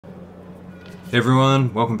Hey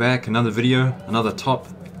everyone, welcome back. Another video, another top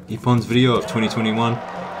Ippons video of 2021.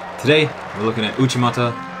 Today we're looking at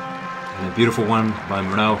UCHIMATA and a beautiful one by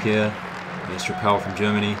Murao here, extra power from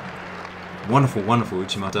Germany. Wonderful, wonderful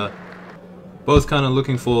UCHIMATA. Both kind of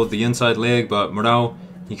looking for the inside leg, but Murao,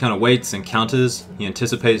 he kind of waits and counters. He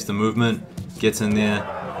anticipates the movement, gets in there,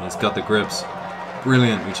 and he's got the grips.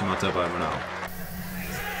 Brilliant UCHIMATA by Murao.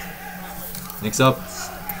 Next up,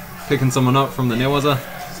 picking someone up from the newaza.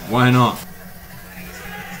 Why not?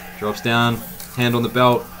 Drops down, hand on the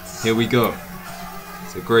belt, here we go.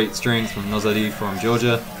 It's a great strength from Nozari from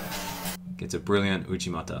Georgia. Gets a brilliant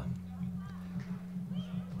UCHIMATA.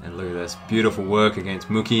 And look at this, beautiful work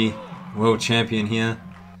against Muki, world champion here.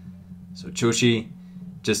 So Joshi,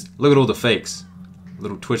 just look at all the fakes.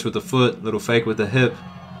 Little twitch with the foot, little fake with the hip,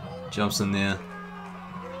 jumps in there.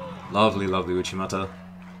 Lovely, lovely UCHIMATA.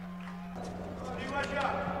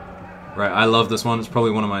 Right, I love this one, it's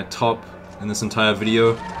probably one of my top in this entire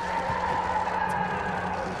video.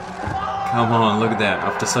 Come on, look at that.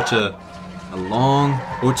 After such a long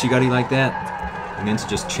ochigari like that, and then to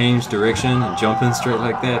just change direction and jump in straight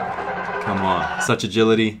like that. Come on, such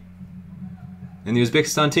agility. In the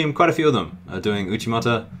Uzbekistan team, quite a few of them are doing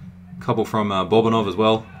UCHIMATA. A couple from Bobanov as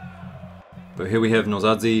well. But here we have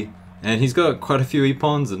Nozadzi, and he's got quite a few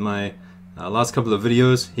ippons in my last couple of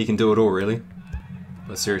videos. He can do it all really.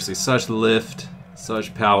 But seriously, such lift,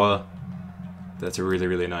 such power. That's a really,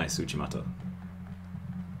 really nice UCHIMATA.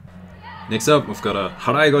 Next up, we've got a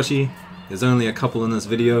Haraigoshi. There's only a couple in this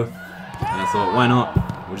video, and I thought, why not?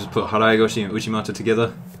 We'll just put Haraigoshi and UCHIMATA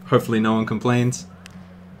together. Hopefully no one complains.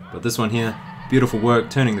 But this one here, beautiful work,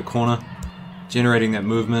 turning the corner, generating that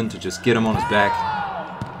movement to just get him on his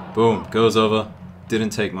back. Boom, goes over,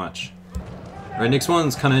 didn't take much. Right, next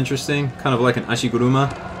one's kind of interesting, kind of like an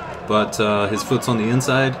Ashiguruma, but his foot's on the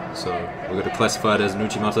inside, so we're going to classify it as an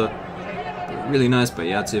UCHIMATA. Really nice by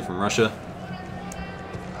Yatsia from Russia.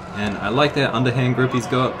 And I like that underhand grip he's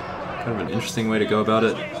got, kind of an interesting way to go about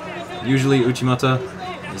it. Usually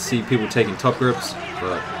UCHIMATA, you see people taking top grips,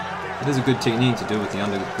 but it is a good technique to do with the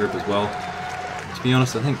under grip as well. To be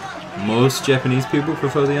honest, I think most Japanese people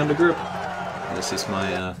prefer the under grip. That's just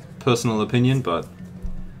my personal opinion, but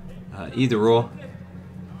either or,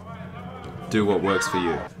 do what works for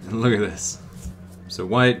you. And look at this. So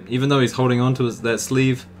White, even though he's holding on to that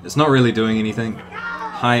sleeve, it's not really doing anything.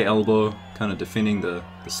 High elbow, kind of defending the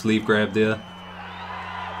sleeve grab there.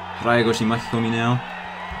 Haraigoshi Makikomi now.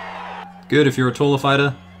 Good if you're a taller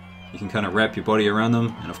fighter. You can kind of wrap your body around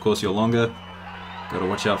them, and of course you're longer. Gotta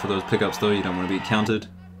watch out for those pickups though, you don't want to be countered.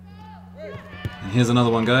 And here's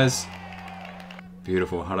another one, guys.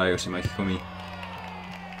 Beautiful, Haraigoshi Makikomi.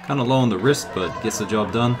 Kind of low on the wrist, but gets the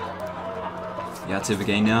job done. Yatsev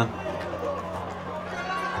again now.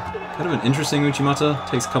 Kind of an interesting UCHIMATA,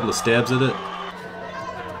 takes a couple of stabs at it.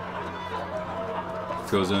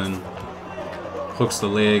 Goes in, hooks the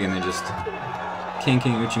leg, and then just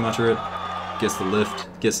kinking UCHIMATA it. Gets the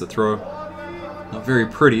lift, gets the throw. Not very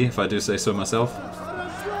pretty, if I do say so myself.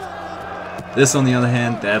 This, on the other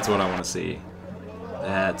hand, that's what I want to see.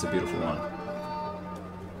 That's a beautiful one.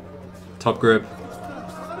 Top grip.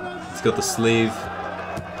 It's got the sleeve.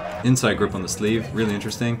 Inside grip on the sleeve, really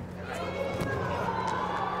interesting.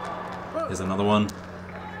 Here's another one.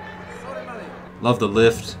 Love the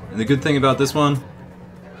lift. And the good thing about this one,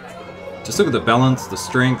 just look at the balance, the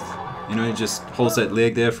strength. You know, he just holds that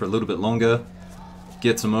leg there for a little bit longer.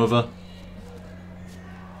 Gets him over.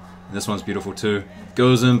 And this one's beautiful too.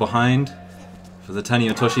 Goes in behind for the Tani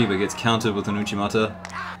Otoshi, but gets countered with an UCHIMATA.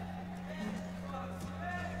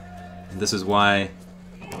 And this is why,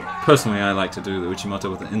 personally, I like to do the UCHIMATA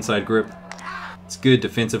with an inside grip. It's good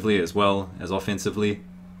defensively as well as offensively.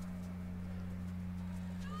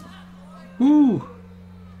 Woo!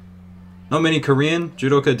 Not many Korean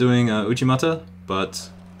judoka doing UCHIMATA, but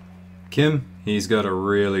Kim, he's got a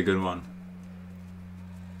really good one.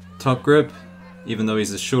 Top grip, even though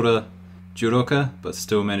he's a shorter judoka, but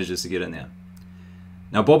still manages to get in there.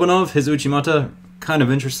 Now Bobanov, his UCHIMATA, kind of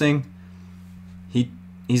interesting.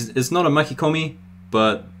 It's not a makikomi,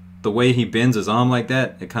 but the way he bends his arm like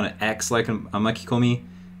that, it kind of acts like a makikomi,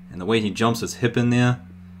 and the way he jumps his hip in there,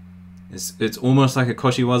 it's almost like a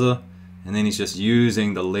koshiwaza. And then he's just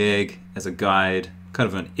using the leg as a guide, kind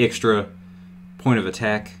of an extra point of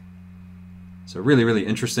attack. So really, really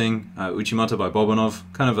interesting. UCHIMATA by Bobanov,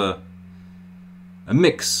 kind of a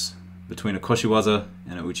mix between a koshiwaza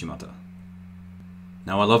and a UCHIMATA.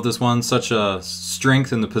 Now I love this one, such a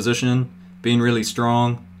strength in the position, being really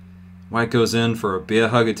strong. White goes in for a bear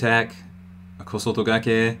hug attack, a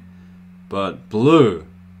kosotogake, but Blue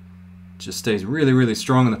just stays really, really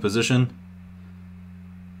strong in the position.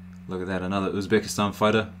 Look at that, another Uzbekistan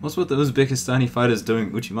fighter. What's with the Uzbekistani fighters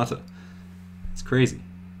doing Uchimata? It's crazy.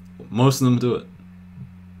 Most of them do it.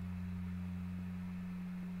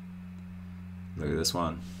 Look at this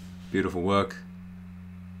one. Beautiful work.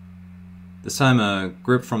 This time a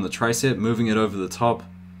grip from the tricep, moving it over the top.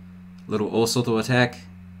 Little Osoto attack.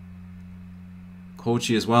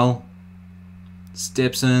 Kochi as well.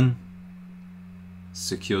 Steps in.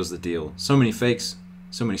 Secures the deal. So many fakes,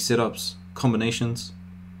 so many setups, combinations.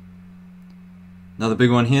 Another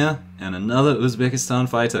big one here, and another Uzbekistan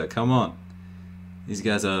fighter. Come on. These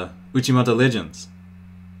guys are Uchimata legends.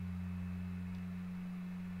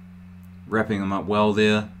 Wrapping them up well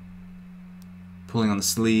there. Pulling on the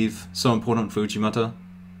sleeve. So important for Uchimata.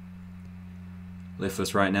 Left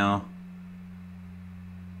fist right now.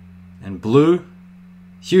 And blue.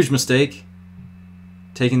 Huge mistake.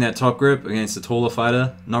 Taking that top grip against a taller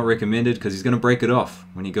fighter. Not recommended because he's going to break it off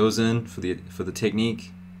when he goes in for the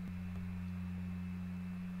technique.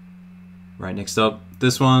 Right, next up,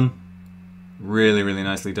 this one. Really, really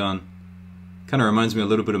nicely done. Kind of reminds me a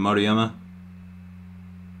little bit of Maruyama.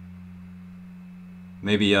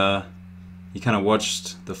 Maybe you kind of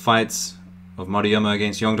watched the fights of Maruyama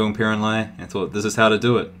against Yongdong Perenlai and thought this is how to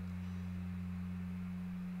do it.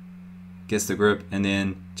 Gets the grip and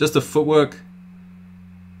then just the footwork.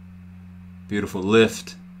 Beautiful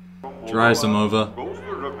lift. Drives them over.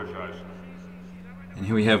 And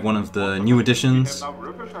here we have one of the new additions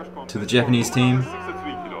to the Japanese team.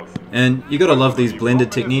 And you gotta love these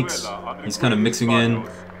blended techniques. He's kind of mixing in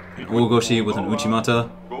an Ogoshi with an Uchimata.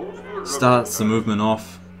 Starts the movement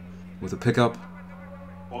off with a pickup.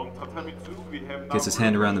 Gets his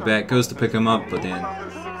hand around the back, goes to pick him up, but then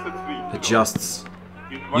adjusts.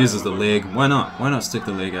 Uses the leg. Why not? Why not stick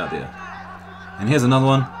the leg out there? And here's another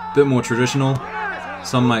one, a bit more traditional.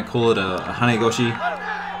 Some might call it a Hanegoshi.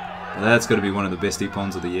 But that's got to be one of the best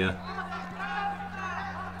ippons of the year.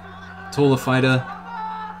 Taller fighter,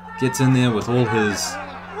 gets in there with all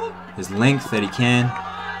his length that he can.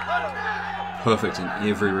 Perfect in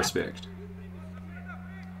every respect.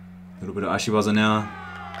 A little bit of Ashiwaza now.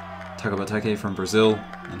 Takabatake from Brazil.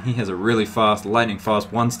 And he has a really fast, lightning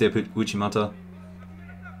fast one-step Uchimata.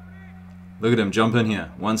 Look at him jump in here.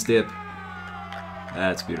 One step.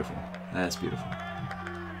 That's beautiful. That's beautiful.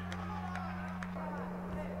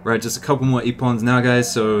 Right, just a couple more ippons now,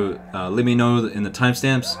 guys. So let me know in the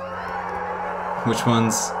timestamps which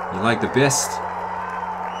ones you like the best.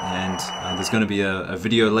 And there's going to be a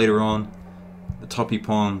video later on. The top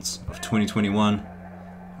ippons of 2021.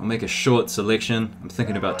 I'll make a short selection. I'm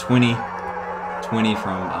thinking about 20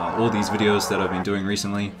 from all these videos that I've been doing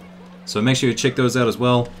recently. So make sure you check those out as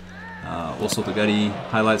well. Also the Gari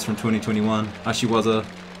highlights from 2021, Ashiwaza,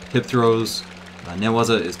 hip throws,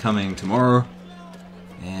 Newaza is coming tomorrow,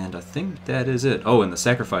 and I think that is it. Oh, and the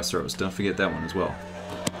sacrifice throws, don't forget that one as well.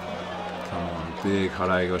 Come on, big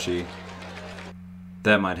Harai Goshi.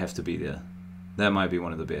 That might have to be there. That might be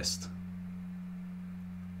one of the best.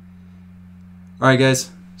 Alright guys,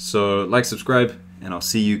 so like, subscribe, and I'll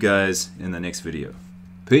see you guys in the next video.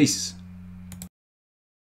 Peace!